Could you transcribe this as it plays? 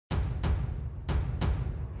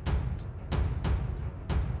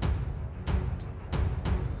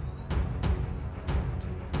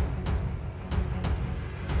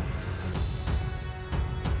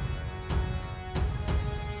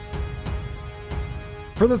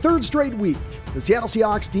For the third straight week, the Seattle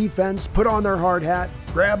Seahawks defense put on their hard hat,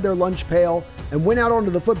 grabbed their lunch pail, and went out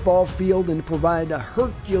onto the football field and provided a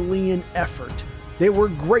Herculean effort. They were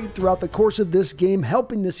great throughout the course of this game,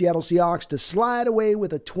 helping the Seattle Seahawks to slide away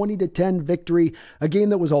with a 20-10 victory, a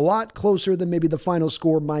game that was a lot closer than maybe the final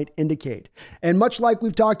score might indicate. And much like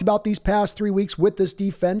we've talked about these past 3 weeks with this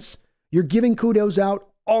defense, you're giving kudos out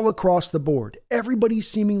all across the board. Everybody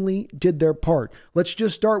seemingly did their part. Let's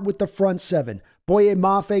just start with the front seven. Boye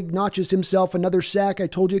Mafe notches himself another sack. I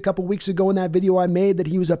told you a couple weeks ago in that video I made that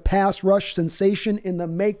he was a pass rush sensation in the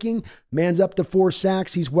making. Man's up to 4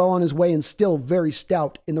 sacks. He's well on his way and still very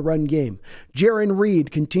stout in the run game. Jaron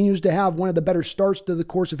Reed continues to have one of the better starts to the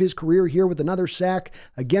course of his career here with another sack.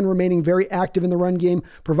 Again, remaining very active in the run game,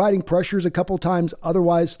 providing pressures a couple times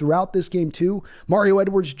otherwise throughout this game too. Mario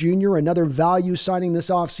Edwards Jr., another value signing this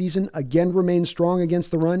offseason, again remains strong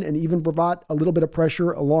against the run and even provide a little bit of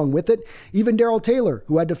pressure along with it. Even Darrell Taylor,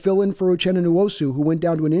 who had to fill in for Uchenna Nwosu, who went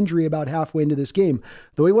down to an injury about halfway into this game.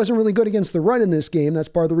 Though he wasn't really good against the run in this game, that's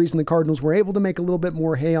part of the reason the Cardinals were able to make a little bit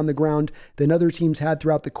more hay on the ground than other teams had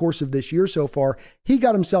throughout the course of this year so far. He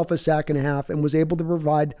got himself a sack and a half and was able to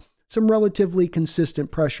provide some relatively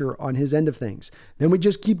consistent pressure on his end of things. Then we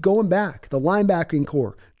just keep going back. The linebacking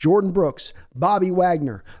core, Jordan Brooks, Bobby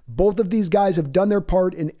Wagner, both of these guys have done their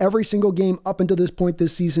part in every single game up until this point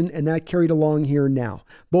this season, and that carried along here now.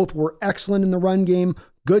 Both were excellent in the run game,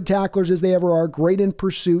 good tacklers as they ever are, great in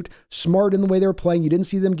pursuit, smart in the way they're playing. You didn't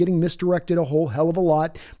see them getting misdirected a whole hell of a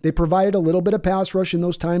lot. They provided a little bit of pass rush in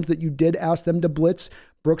those times that you did ask them to blitz.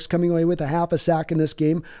 Brooks coming away with a half a sack in this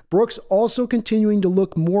game. Brooks also continuing to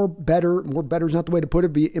look more better is not the way to put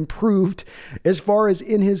it, be improved as far as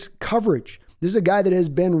in his coverage. This is a guy that has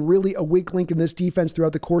been really a weak link in this defense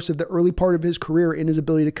throughout the course of the early part of his career in his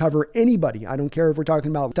ability to cover anybody. I don't care if we're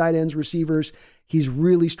talking about tight ends, receivers. He's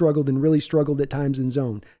really struggled at times in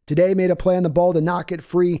zone. Today made a play on the ball to knock it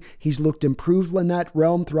free. He's looked improved in that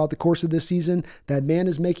realm throughout the course of this season. That man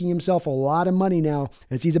is making himself a lot of money now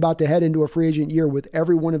as he's about to head into a free agent year with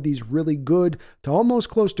every one of these really good to almost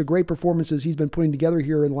close to great performances he's been putting together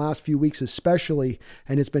here in the last few weeks especially.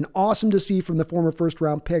 And it's been awesome to see from the former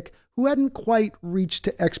first-round pick who hadn't quite reached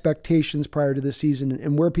to expectations prior to this season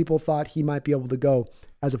and where people thought he might be able to go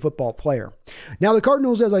as a football player. Now, the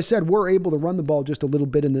Cardinals, as I said, were able to run the ball just a little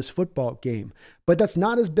bit in this football game, but that's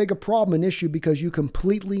not as big a problem, an issue, because you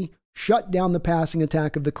completely shut down the passing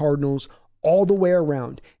attack of the Cardinals all the way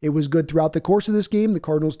around. It was good throughout the course of this game. The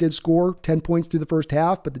Cardinals did score 10 points through the first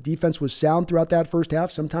half, but the defense was sound throughout that first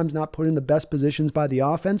half, sometimes not put in the best positions by the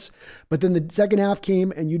offense. But then the second half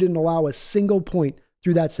came and you didn't allow a single point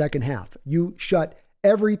through that second half. You shut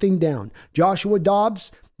everything down. Joshua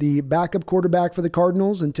Dobbs, the backup quarterback for the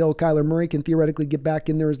Cardinals until Kyler Murray can theoretically get back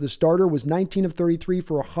in there as the starter, was 19 of 33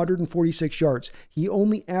 for 146 yards. He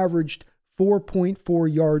only averaged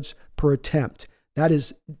 4.4 yards per attempt.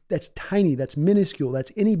 That's tiny. That's minuscule.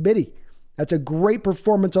 That's itty bitty. That's a great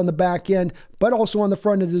performance on the back end, but also on the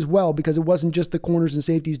front end as well, because it wasn't just the corners and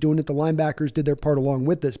safeties doing it. The linebackers did their part along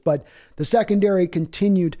with this, but the secondary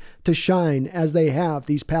continued to shine as they have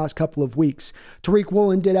these past couple of weeks. Tariq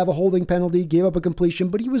Woolen did have a holding penalty, gave up a completion,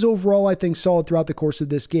 but he was overall, I think, solid throughout the course of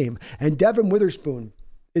this game. And Devin Witherspoon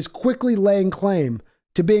is quickly laying claim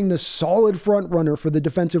to being the solid front runner for the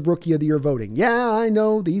Defensive Rookie of the Year voting. Yeah, I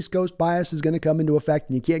know the East Coast bias is going to come into effect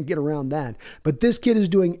and you can't get around that. But this kid is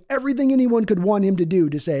doing everything anyone could want him to do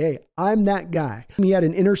to say, hey, I'm that guy. He had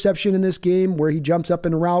an interception in this game where he jumps up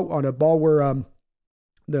in a route on a ball where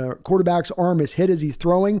the quarterback's arm is hit as he's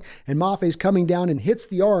throwing, and Maffe's coming down and hits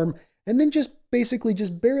the arm and then just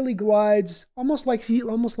barely glides, almost like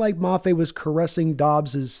Mafe was caressing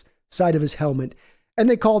Dobbs' side of his helmet. And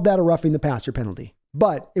they called that a roughing the passer penalty.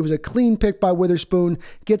 But it was a clean pick by Witherspoon,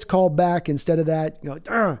 gets called back instead of that.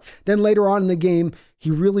 Then later on in the game, he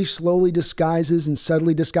really slowly disguises and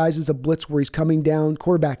subtly disguises a blitz where he's coming down.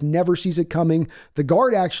 Quarterback never sees it coming. The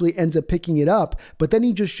guard actually ends up picking it up, but then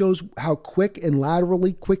he just shows how quick and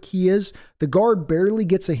laterally quick he is. The guard barely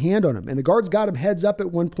gets a hand on him, and the guard's got him heads up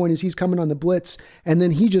at one point as he's coming on the blitz, and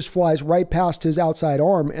then he just flies right past his outside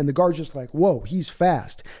arm, and the guard's just like, whoa, he's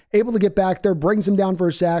fast. Able to get back there, brings him down for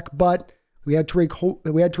a sack, but we had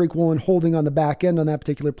Tariq Woolen holding on the back end on that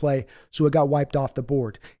particular play, so it got wiped off the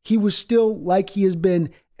board. He was still like he has been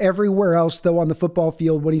everywhere else, though, on the football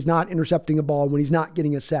field when he's not intercepting a ball, when he's not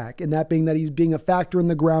getting a sack, and that being that he's being a factor in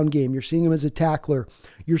the ground game. You're seeing him as a tackler.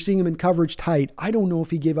 You're seeing him in coverage tight. I don't know if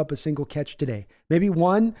he gave up a single catch today. Maybe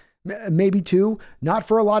one, maybe two, not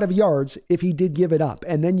for a lot of yards if he did give it up.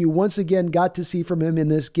 And then you once again got to see from him in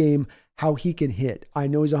this game how he can hit. I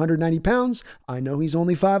know he's 190 pounds. I know he's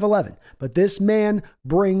only 5'11", but this man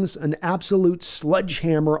brings an absolute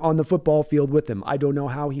sledgehammer on the football field with him. I don't know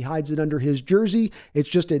how he hides it under his jersey. It's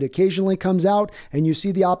just it occasionally comes out and you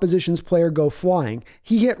see the opposition's player go flying.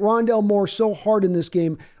 He hit Rondale Moore so hard in this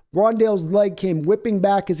game. Rondale's leg came whipping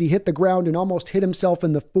back as he hit the ground and almost hit himself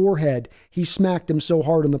in the forehead. He smacked him so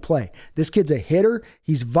hard on the play. This kid's a hitter.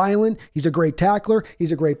 He's violent. He's a great tackler.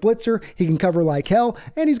 He's a great blitzer. He can cover like hell,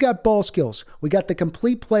 and he's got ball skills. We got the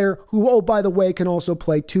complete player who, oh, by the way, can also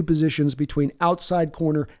play two positions between outside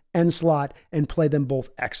corner and slot and play them both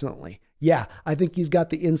excellently. Yeah, I think he's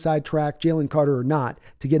got the inside track, Jalen Carter or not,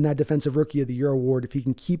 to get in that Defensive Rookie of the Year award if he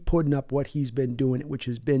can keep putting up what he's been doing, which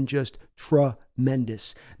has been just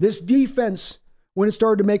tremendous. This defense, when it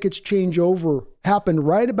started to make its changeover, happened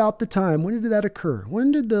right about the time. When did that occur?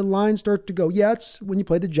 When did the line start to go? Yeah, it's when you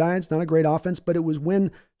played the Giants, not a great offense, but it was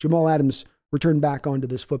when Jamal Adams returned back onto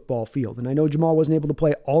this football field. And I know Jamal wasn't able to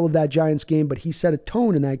play all of that Giants game, but he set a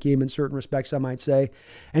tone in that game in certain respects, I might say.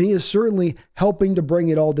 And he is certainly helping to bring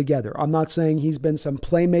it all together. I'm not saying he's been some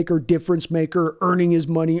playmaker, difference maker, earning his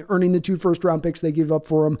money, earning the 2 first-round picks they give up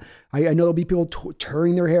for him. I know there'll be people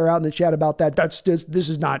tearing their hair out in the chat about that. This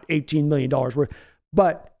is not $18 million worth.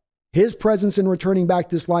 But his presence in returning back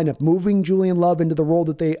this lineup, moving Julian Love into the role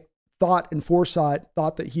that they thought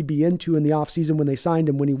that he'd be into in the offseason when they signed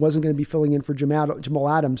him, when he wasn't going to be filling in for Jamal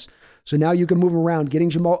Adams. So now you can move him around, getting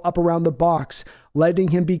Jamal up around the box, letting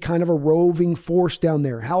him be kind of a roving force down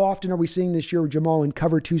there. How often are we seeing this year with Jamal in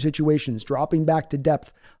cover 2 situations, dropping back to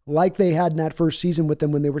depth like they had in that first season with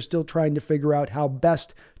them when they were still trying to figure out how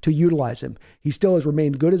best to utilize him? He still has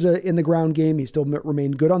remained good in the ground game. He's still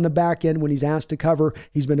remained good on the back end when he's asked to cover.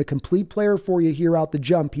 He's been a complete player for you here out the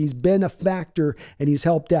jump. He's been a factor and he's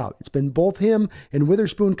helped out. It's been both him and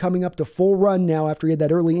Witherspoon coming up to full run now after he had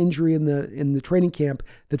that early injury in the training camp.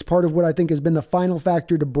 That's part of what I think has been the final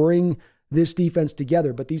factor to bring this defense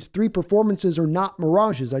together. But these 3 performances are not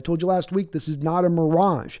mirages. I told you last week, this is not a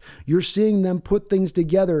mirage. You're seeing them put things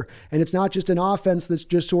together, and it's not just an offense that's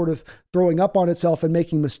just sort of throwing up on itself and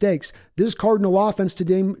making mistakes. This Cardinal offense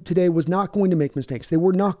today was not going to make mistakes. They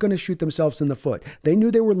were not going to shoot themselves in the foot. They knew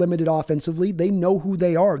they were limited offensively. They know who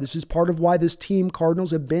they are. This is part of why this team,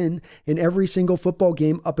 Cardinals, have been in every single football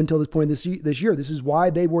game up until this point this year. This is why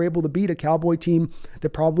they were able to beat a Cowboy team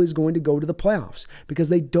that probably is going to go to the playoffs, because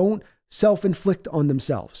they don't self-inflict on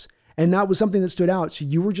themselves. And that was something that stood out. So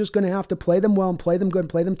you were just going to have to play them well and play them good and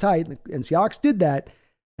play them tight. And Seahawks did that.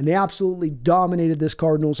 And they absolutely dominated this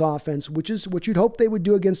Cardinals offense, which is what you'd hope they would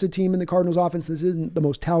do against a team in the Cardinals offense. This isn't the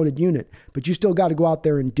most talented unit, but you still got to go out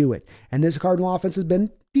there and do it. And this Cardinal offense has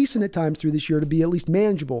been decent at times through this year to be at least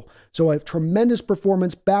manageable. So a tremendous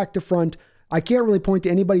performance back to front. I can't really point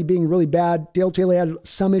to anybody being really bad. Dale Taylor had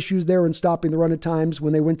some issues there in stopping the run at times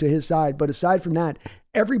when they went to his side. But aside from that,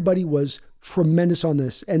 everybody was tremendous on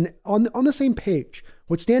this and on the same page.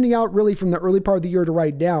 What's standing out really from the early part of the year to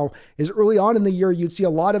right now is early on in the year, you'd see a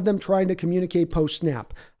lot of them trying to communicate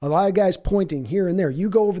post-snap. A lot of guys pointing here and there. You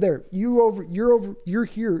go over there. You're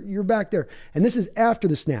here. You're back there. And this is after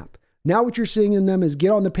the snap. Now what you're seeing in them is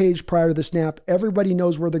get on the page prior to the snap. Everybody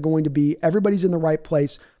knows where they're going to be. Everybody's in the right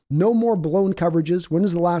place. No more blown coverages. When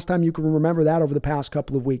is the last time you can remember that over the past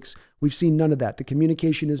couple of weeks? We've seen none of that. The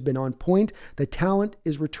communication has been on point. The talent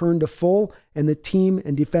is returned to full, and the team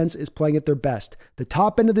and defense is playing at their best. The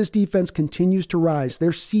top end of this defense continues to rise.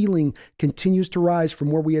 Their ceiling continues to rise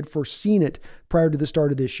from where we had foreseen it prior to the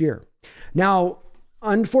start of this year. Now,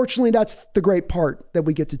 unfortunately, that's the great part that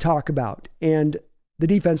we get to talk about. And the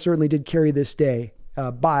defense certainly did carry this day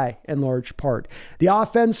by and large part. The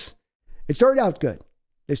offense, it started out good.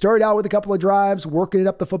 They started out with a couple of drives, working it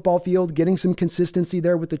up the football field, getting some consistency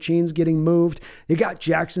there with the chains getting moved. They got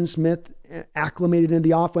Jackson Smith acclimated into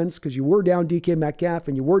the offense because you were down DK Metcalf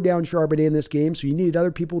and you were down Charbonnet in this game, so you needed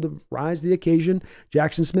other people to rise to the occasion.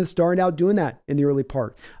 Jackson Smith started out doing that in the early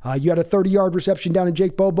part. You had a 30-yard reception down to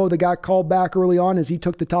Jake Bobo that got called back early on as he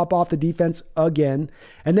took the top off the defense again.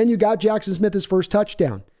 And then you got Jackson Smith his first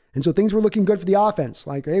touchdown. And so things were looking good for the offense.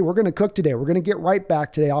 Like, hey, we're going to cook today. We're going to get right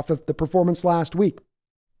back today off of the performance last week.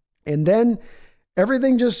 And then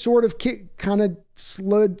everything just sort of kind of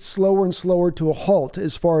slid slower and slower to a halt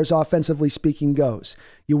as far as offensively speaking goes.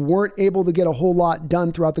 You weren't able to get a whole lot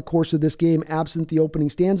done throughout the course of this game absent the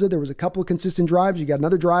opening stanza. There was a couple of consistent drives. You got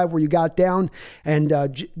another drive where you got down and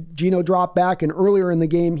Gino dropped back. And earlier in the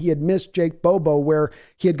game, he had missed Jake Bobo where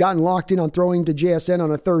he had gotten locked in on throwing to JSN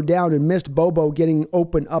on a third down and missed Bobo getting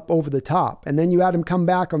open up over the top. And then you had him come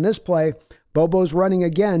back on this play. Bobo's running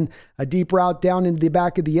again, a deep route down into the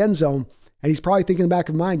back of the end zone. And he's probably thinking in the back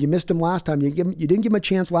of his mind, you missed him last time. You didn't give him a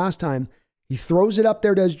chance last time. He throws it up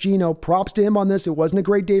there, does Geno. Props to him on this. It wasn't a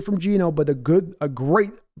great day from Geno, but a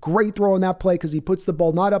great throw on that play because he puts the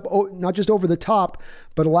ball not just over the top,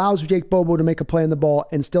 but allows Jake Bobo to make a play on the ball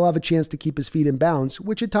and still have a chance to keep his feet in bounds,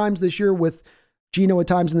 which at times this year with Geno, at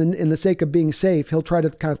times in the sake of being safe, he'll try to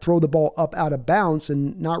kind of throw the ball up out of bounds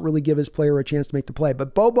and not really give his player a chance to make the play.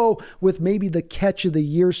 But Bobo, with maybe the catch of the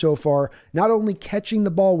year so far, not only catching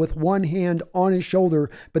the ball with one hand on his shoulder,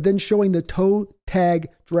 but then showing the toe tag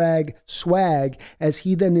drag swag as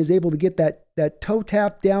he then is able to get that toe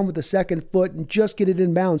tap down with the second foot and just get it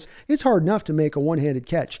in bounds. It's hard enough to make a one-handed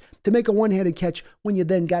catch. To make a one-handed catch when you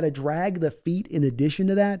then got to drag the feet in addition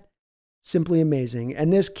to that, simply amazing.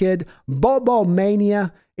 And this kid, Bobo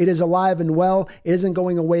Mania, it is alive and well. It isn't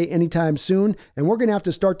going away anytime soon. And we're going to have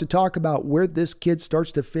to start to talk about where this kid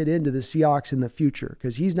starts to fit into the Seahawks in the future,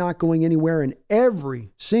 because he's not going anywhere. And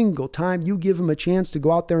every single time you give him a chance to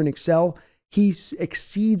go out there and excel, he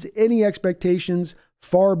exceeds any expectations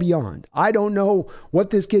far beyond. I don't know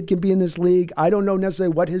what this kid can be in this league. I don't know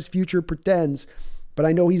necessarily what his future pretends, but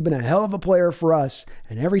I know he's been a hell of a player for us.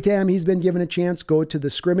 And every time he's been given a chance, go to the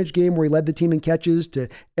scrimmage game where he led the team in catches, to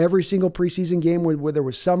every single preseason game where there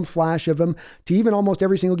was some flash of him, to even almost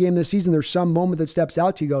every single game this season, there's some moment that steps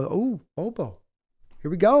out to you, go, oh, Bobo,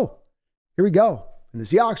 here we go. Here we go. And the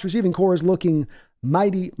Seahawks receiving core is looking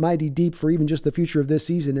mighty, mighty deep for even just the future of this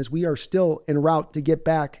season, as we are still en route to get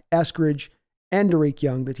back Eskridge and Derek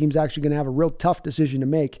Young. The team's actually going to have a real tough decision to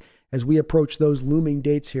make as we approach those looming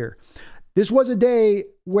dates here. This was a day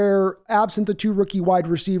where, absent the two rookie wide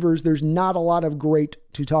receivers, there's not a lot of great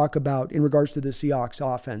to talk about in regards to the Seahawks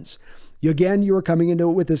offense. You were coming into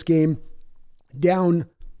it with this game down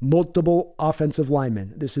multiple offensive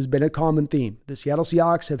linemen. This has been a common theme. The Seattle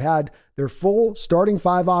Seahawks have had their full starting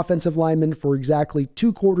 5 offensive linemen for exactly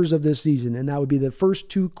 2 quarters of this season, and that would be the first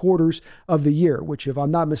 2 quarters of the year, which, if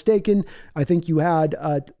I'm not mistaken, I think you had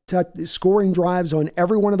scoring drives on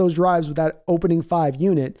every one of those drives with that opening 5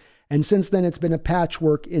 unit. And since then, it's been a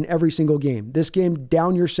patchwork in every single game. This game,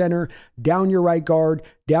 down your center, down your right guard,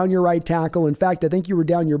 down your right tackle. In fact, I think you were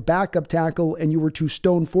down your backup tackle and you were to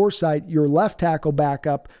Stone Forsythe, your left tackle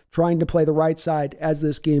backup, trying to play the right side as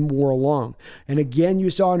this game wore along. And again, you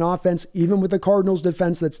saw an offense, even with the Cardinals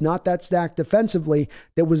defense that's not that stacked defensively,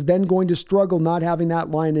 that was then going to struggle not having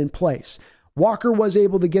that line in place. Walker was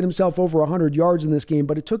able to get himself over 100 yards in this game,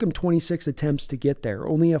 but it took him 26 attempts to get there.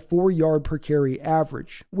 Only a 4-yard per carry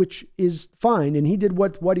average, which is fine. And he did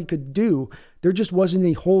what he could do. There just wasn't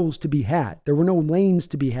any holes to be had. There were no lanes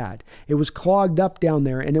to be had. It was clogged up down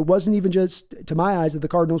there. And it wasn't even just, to my eyes, that the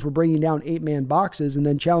Cardinals were bringing down 8-man boxes and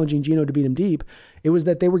then challenging Geno to beat him deep. It was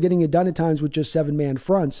that they were getting it done at times with just 7-man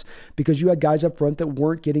fronts, because you had guys up front that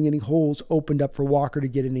weren't getting any holes opened up for Walker to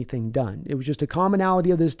get anything done. It was just a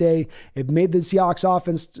commonality of this day. It made the Seahawks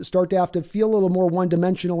offense start to have to feel a little more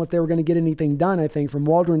one-dimensional if they were going to get anything done, I think, from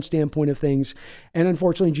Waldron's standpoint of things. And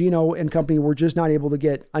unfortunately, Geno and company were just not able to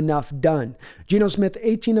get enough done. Geno Smith,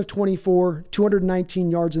 18 of 24,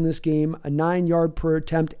 219 yards in this game, a 9-yard per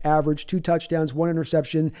attempt average, 2 touchdowns, 1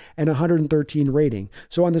 interception, and 113 rating.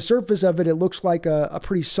 So on the surface of it, it looks like a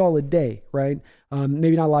pretty solid day, right?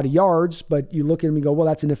 Maybe not a lot of yards, but you look at him and go, well,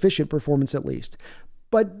 that's an efficient performance at least.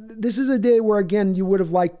 But this is a day where, again, you would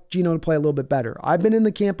have liked Geno to play a little bit better. I've been in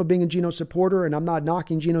the camp of being a Geno supporter, and I'm not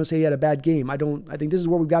knocking Geno, say he had a bad game. I think this is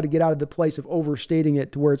where we've got to get out of the place of overstating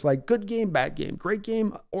it to where it's like good game, bad game, great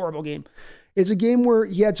game, horrible game. It's a game where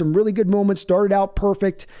he had some really good moments, started out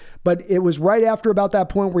perfect, but it was right after about that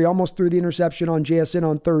point where he almost threw the interception on JSN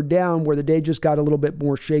on 3rd down where the day just got a little bit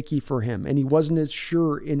more shaky for him, and he wasn't as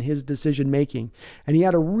sure in his decision-making. And he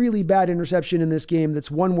had a really bad interception in this game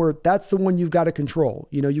that's one where that's the one you've got to control.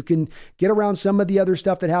 You know, you can get around some of the other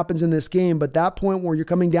stuff that happens in this game, but that point where you're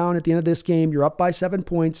coming down at the end of this game, you're up by 7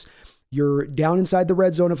 points, you're down inside the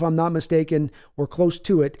red zone if I'm not mistaken, or close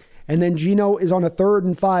to it, and then Geno is on a 3rd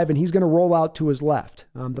and 5, and he's going to roll out to his left.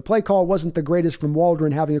 The play call wasn't the greatest from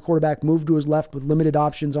Waldron, having a quarterback move to his left with limited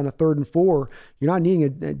options on a 3rd and 4. You're not needing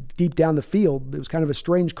a deep down the field. It was kind of a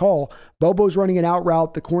strange call. Bobo's running an out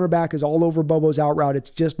route. The cornerback is all over Bobo's out route.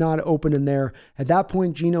 It's just not open in there. At that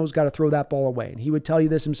point, Geno's got to throw that ball away. And he would tell you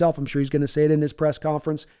this himself. I'm sure he's going to say it in his press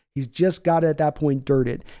conference. He's just got to, at that point, dirt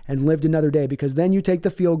it and lived another day, because then you take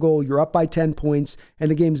the field goal, you're up by 10 points,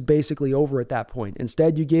 and the game's basically over at that point.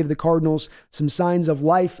 Instead, you gave the Cardinals some signs of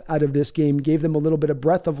life out of this game, gave them a little bit of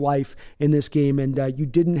breath of life in this game, and you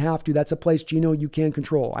didn't have to. That's a place, Geno, you can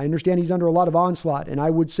control. I understand he's under a lot of onslaught, and I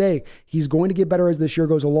would say he's going to get better as this year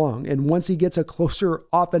goes along. And once he gets a closer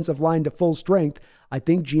offensive line to full strength, I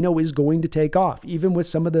think Geno is going to take off, even with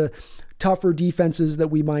some of the tougher defenses that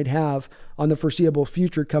we might have on the foreseeable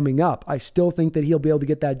future coming up. I still think that he'll be able to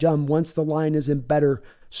get that done once the line is in better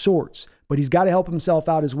sorts. But he's got to help himself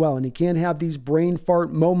out as well. And he can't have these brain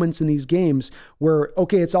fart moments in these games where,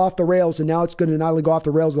 okay, it's off the rails and now it's going to not only go off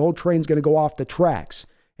the rails, the whole train's going to go off the tracks.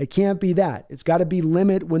 It can't be that. It's got to be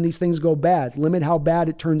limit when these things go bad, limit how bad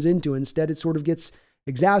it turns into. Instead, it sort of gets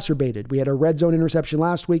exacerbated. We had a red zone interception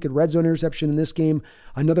last week, a red zone interception in this game,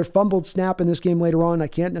 another fumbled snap in this game later on. I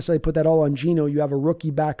can't necessarily put that all on Geno. You have a rookie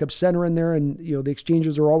backup center in there, and the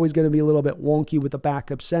exchanges are always going to be a little bit wonky with the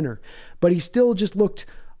backup center. But he still just looked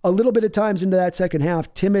a little bit of times into that second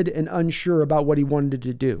half, timid and unsure about what he wanted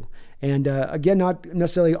to do. And again, not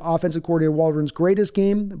necessarily offensive coordinator Waldron's greatest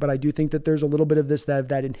game, but I do think that there's a little bit of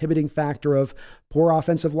that inhibiting factor of poor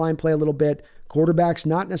offensive line play a little bit. Quarterback's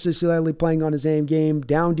not necessarily playing on his aim game.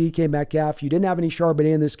 Down DK Metcalf. You didn't have any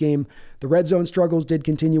Charbonnet in this game. The red zone struggles did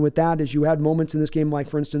continue with that, as you had moments in this game, like,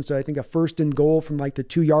 for instance, I think a 1st and goal from like the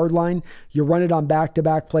 2-yard line. You run it on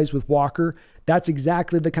back-to-back plays with Walker. That's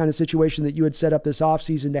exactly the kind of situation that you had set up this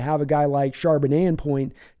offseason to have a guy like Charbonnet in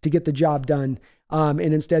point to get the job done. And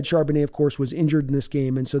instead, Charbonnet, of course, was injured in this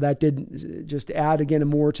game. And so that did just add again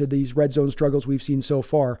more to these red zone struggles we've seen so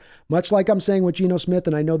far. Much like I'm saying with Geno Smith,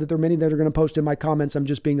 and I know that there are many that are going to post in my comments, I'm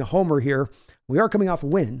just being a homer here. We are coming off a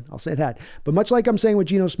win, I'll say that. But much like I'm saying with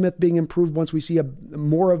Geno Smith being improved once we see a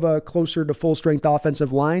more of a closer to full strength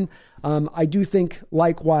offensive line, I do think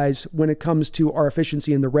likewise when it comes to our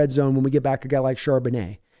efficiency in the red zone when we get back a guy like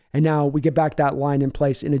Charbonnet. And now we get back that line in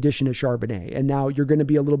place in addition to Charbonnet. And now you're going to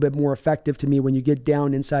be a little bit more effective to me when you get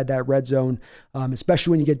down inside that red zone,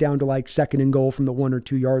 especially when you get down to like 2nd and goal from the 1 or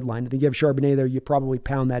 2 yard line. I think you have Charbonnet there, you probably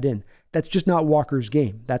pound that in. That's just not Walker's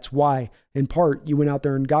game. That's why, in part, you went out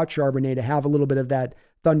there and got Charbonnet to have a little bit of that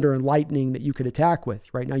thunder and lightning that you could attack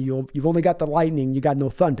with. Right now, you've only got the lightning. You got no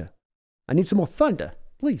thunder. I need some more thunder,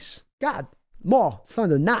 please. God, more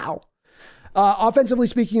thunder now. Offensively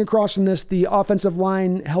speaking, across from this, the offensive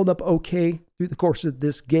line held up okay through the course of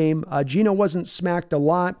this game. Geno wasn't smacked a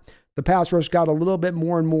lot. The pass rush got a little bit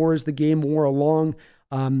more and more as the game wore along.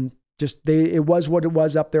 It was what it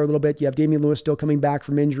was up there a little bit. You have Damian Lewis still coming back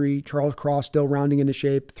from injury, Charles Cross still rounding into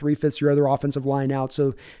shape, 3/5 your other offensive line out.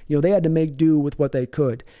 So, they had to make do with what they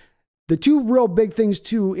could. The two real big things,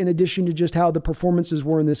 too, in addition to just how the performances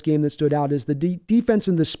were in this game that stood out, is the defense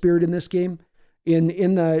and the spirit in this game.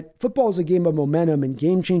 In the football is a game of momentum, and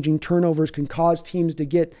game-changing turnovers can cause teams to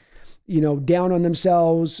get, down on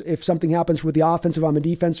themselves. If something happens with the offensive on the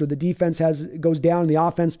defense, or the defense goes down and the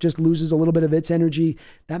offense just loses a little bit of its energy,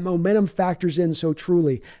 that momentum factors in so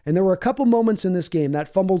truly. And there were a couple moments in this game,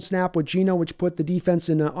 that fumbled snap with Geno, which put the defense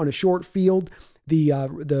on a short field.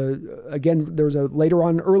 Again, there was a later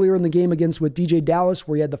on earlier in the game with DJ Dallas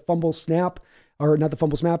where he had the fumble snap, or not the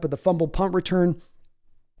fumble snap, but the fumble punt return.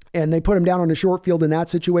 And they put him down on a short field in that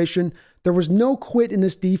situation. There was no quit in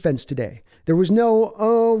this defense today. There was no,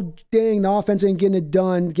 oh, dang, the offense ain't getting it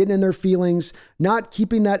done, getting in their feelings, not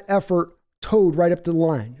keeping that effort towed right up to the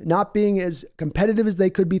line, not being as competitive as they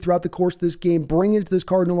could be throughout the course of this game, bringing it to this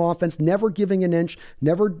Cardinal offense, never giving an inch,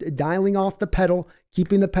 never dialing off the pedal,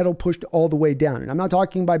 keeping the pedal pushed all the way down. And I'm not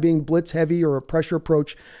talking by being blitz heavy or a pressure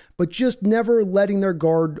approach, but just never letting their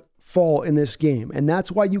guard fall in this game. And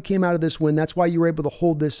that's why you came out of this win. That's why you were able to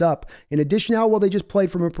hold this up. In addition to how well they just played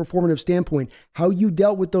from a performative standpoint, how you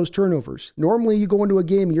dealt with those turnovers. Normally you go into a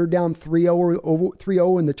game, you're down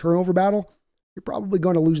 3-0 in the turnover battle. You're probably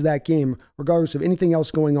going to lose that game regardless of anything else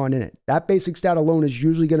going on in it. That basic stat alone is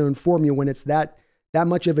usually going to inform you when it's that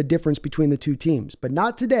much of a difference between the two teams, but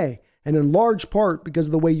not today. And in large part because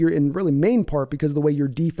of the way main part because of the way your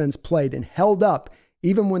defense played and held up,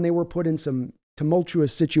 even when they were put in some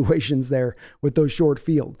tumultuous situations there with those short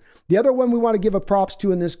field. The other one we want to give a props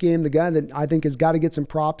to in this game, the guy that I think has got to get some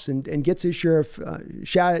props and gets his share of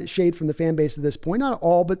shade from the fan base at this point. Not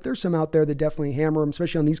all, but there's some out there that definitely hammer him,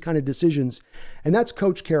 especially on these kind of decisions. And that's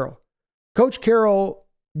Coach Carroll. Coach Carroll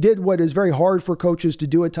did what is very hard for coaches to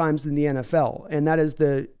do at times in the NFL, and that is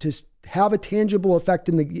to have a tangible effect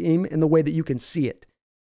in the game in the way that you can see it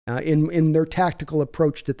in their tactical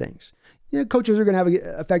approach to things. Coaches are going to have an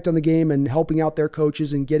effect on the game and helping out their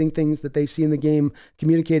coaches and getting things that they see in the game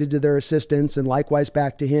communicated to their assistants and likewise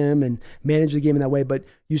back to him and manage the game in that way. But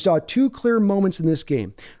you saw two clear moments in this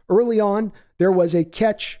game. Early on, there was a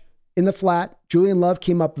catch in the flat. Julian Love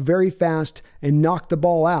came up very fast and knocked the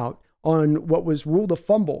ball out on what was ruled a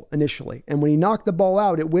fumble initially. And when he knocked the ball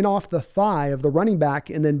out, it went off the thigh of the running back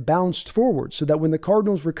and then bounced forward so that when the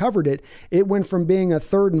Cardinals recovered it, it went from being a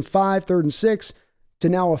 3rd and 5, 3rd and 6, to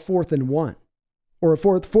now a 4th and 1, or a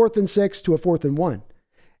fourth and 6 to a 4th and 1.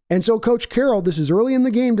 And so Coach Carroll, this is early in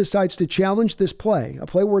the game, decides to challenge this play, a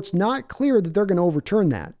play where it's not clear that they're going to overturn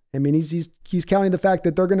that. I mean, he's counting the fact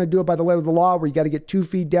that they're going to do it by the letter of the law, where you got to get 2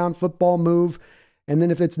 feet down, football move, and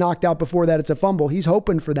then if it's knocked out before that, it's a fumble. He's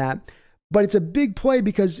hoping for that. But it's a big play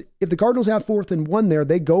because if the Cardinals have 4th and 1 there,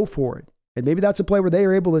 they go for it. And maybe that's a play where they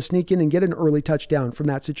are able to sneak in and get an early touchdown from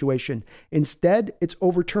that situation. Instead, it's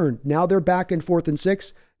overturned. Now they're back in 4th and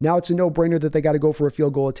 6. Now it's a no-brainer that they got to go for a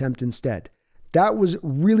field goal attempt instead. That was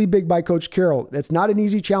really big by Coach Carroll. That's not an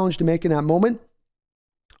easy challenge to make in that moment.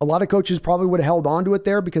 A lot of coaches probably would have held on to it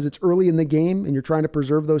there because it's early in the game and you're trying to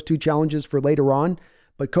preserve those 2 challenges for later on.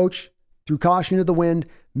 But Coach, through caution to the wind,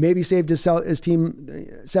 maybe saved his team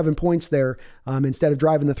 7 points there instead of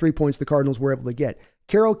driving the 3 points the Cardinals were able to get.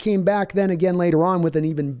 Carroll came back then again later on with an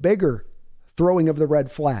even bigger throwing of the red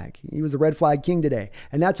flag. He was the red flag king today.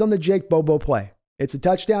 And that's on the Jake Bobo play. It's a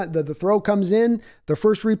touchdown. The throw comes in. The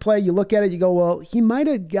first replay, you look at it, you go, well, he might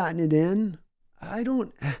have gotten it in.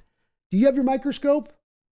 Do you have your microscope?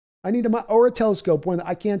 I need or a telescope.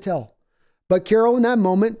 I can't tell. But Carroll in that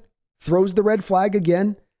moment throws the red flag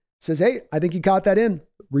again, says, hey, I think he caught that in.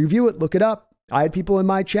 Review it, look it up. I had people in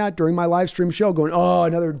my chat during my live stream show going, oh,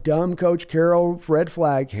 another dumb Coach Carroll red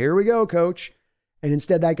flag. Here we go, Coach. And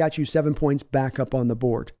instead that got you 7 points back up on the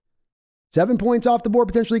board. 7 points off the board,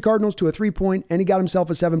 potentially Cardinals to a 3-point, and he got himself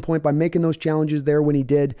a 7-point by making those challenges there when he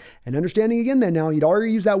did. And understanding again that now he'd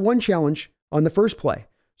already used that 1 challenge on the first play.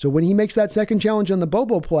 So when he makes that second challenge on the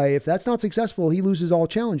Bobo play, if that's not successful, he loses all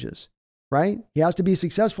challenges, right? He has to be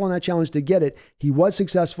successful on that challenge to get it. He was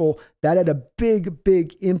successful. That had a big,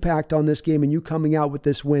 big impact on this game and you coming out with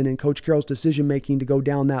this win and Coach Carroll's decision-making to go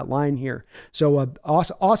down that line here. So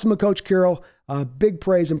awesome of Coach Carroll. Big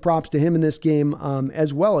praise and props to him in this game,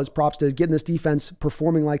 as well as props to getting this defense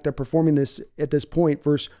performing like they're performing this at this point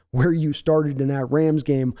versus where you started in that Rams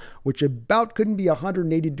game, which about couldn't be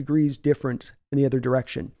 180 degrees different in the other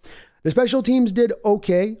direction. The special teams did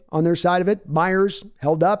okay on their side of it. Myers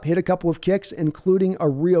held up, hit a couple of kicks, including a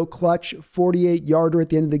real clutch 48-yarder at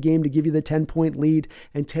the end of the game to give you the 10-point lead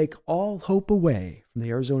and take all hope away from the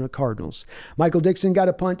Arizona Cardinals. Michael Dixon got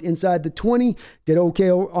a punt inside the 20, did okay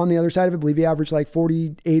on the other side of it. I believe he averaged like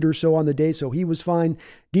 48 or so on the day, so he was fine.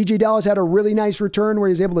 DJ Dallas had a really nice return where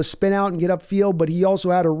he was able to spin out and get upfield, but he also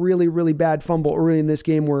had a really, really bad fumble early in this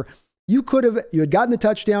game where you had gotten the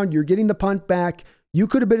touchdown, you're getting the punt back. You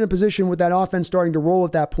could have been in a position with that offense starting to roll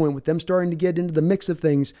at that point, with them starting to get into the mix of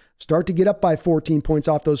things, start to get up by 14 points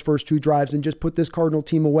off those first 2 drives and just put this Cardinal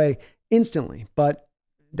team away instantly. But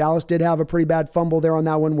Dallas did have a pretty bad fumble there on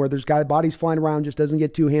that one where there's bodies flying around, just doesn't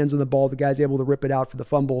get 2 hands on the ball. The guy's able to rip it out for the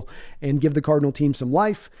fumble and give the Cardinal team some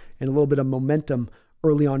life and a little bit of momentum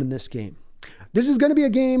early on in this game. This is going to be a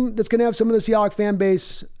game that's going to have some of the Seahawks fan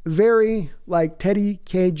base very like Teddy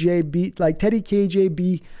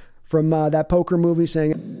KJB from that poker movie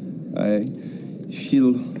saying, I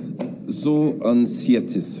feel so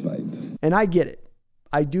unsatisfied. And I get it.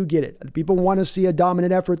 I do get it. People want to see a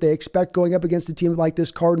dominant effort. They expect going up against a team like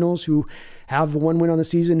this Cardinals who have 1 win on the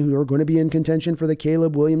season, who are going to be in contention for the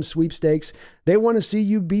Caleb Williams sweepstakes. They want to see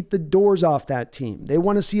you beat the doors off that team. They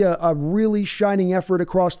want to see a really shining effort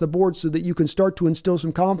across the board so that you can start to instill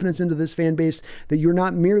some confidence into this fan base that you're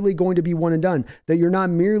not merely going to be one and done, that you're not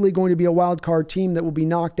merely going to be a wild card team that will be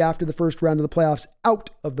knocked after the first round of the playoffs out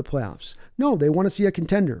of the playoffs. No, they want to see a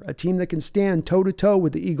contender, a team that can stand toe-to-toe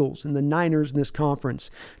with the Eagles and the Niners in this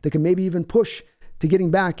conference, that can maybe even push to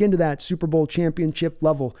getting back into that Super Bowl championship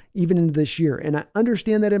level, even into this year. And I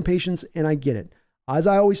understand that impatience, and I get it. As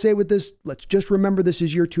I always say with this, let's just remember this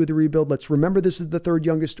is year 2 of the rebuild. Let's remember this is the 3rd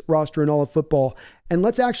youngest roster in all of football. And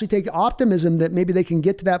let's actually take optimism that maybe they can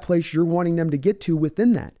get to that place you're wanting them to get to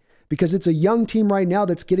within that. Because it's a young team right now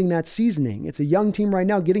that's getting that seasoning. It's a young team right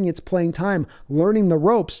now getting its playing time, learning the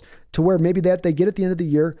ropes to where maybe that they get at the end of the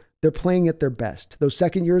year, they're playing at their best. Those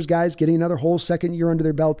second years guys getting another whole second year under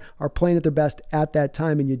their belt are playing at their best at that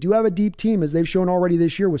time. And you do have a deep team, as they've shown already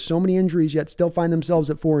this year, with so many injuries, yet still find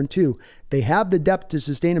themselves at 4-2. They have the depth to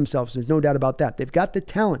sustain themselves. There's no doubt about that. They've got the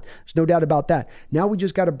talent. There's no doubt about that. Now we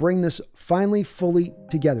just got to bring this finally fully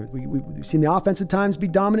together. We've seen the offense at times be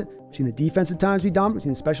dominant. We've seen the defense at times be dominant. We've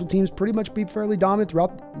seen the special teams pretty much be fairly dominant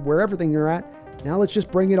throughout where everything you're at. Now let's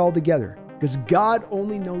just bring it all together, because God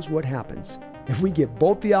only knows what happens if we get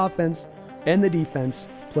both the offense and the defense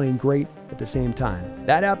playing great at the same time.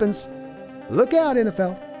 That happens. Look out,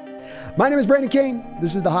 NFL. My name is Brandon Kane.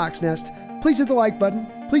 This is the Hawks Nest. Please hit the like button.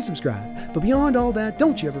 Please subscribe. But beyond all that,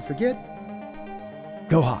 don't you ever forget,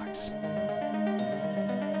 go Hawks.